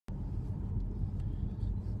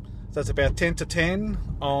So it's about 10 to 10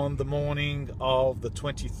 on the morning of the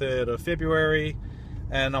 23rd of February,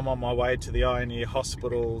 and I'm on my way to the eye and ear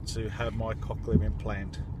hospital to have my cochlear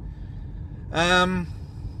implant.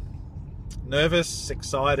 Nervous,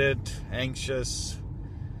 excited, anxious,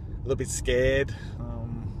 a little bit scared,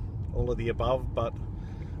 all of the above, but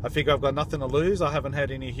I figure I've got nothing to lose. I haven't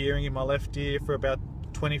had any hearing in my left ear for about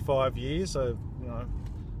 25 years, so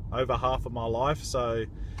over half of my life. So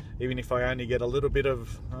even if I only get a little bit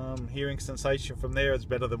of hearing sensation from there, it's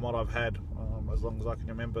better than what I've had as long as I can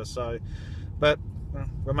remember. So, but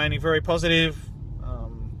remaining very positive.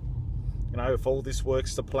 If all this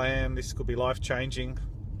works to plan, this could be life-changing.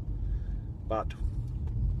 But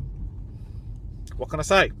what can I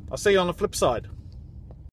say? I'll see you on the flip side.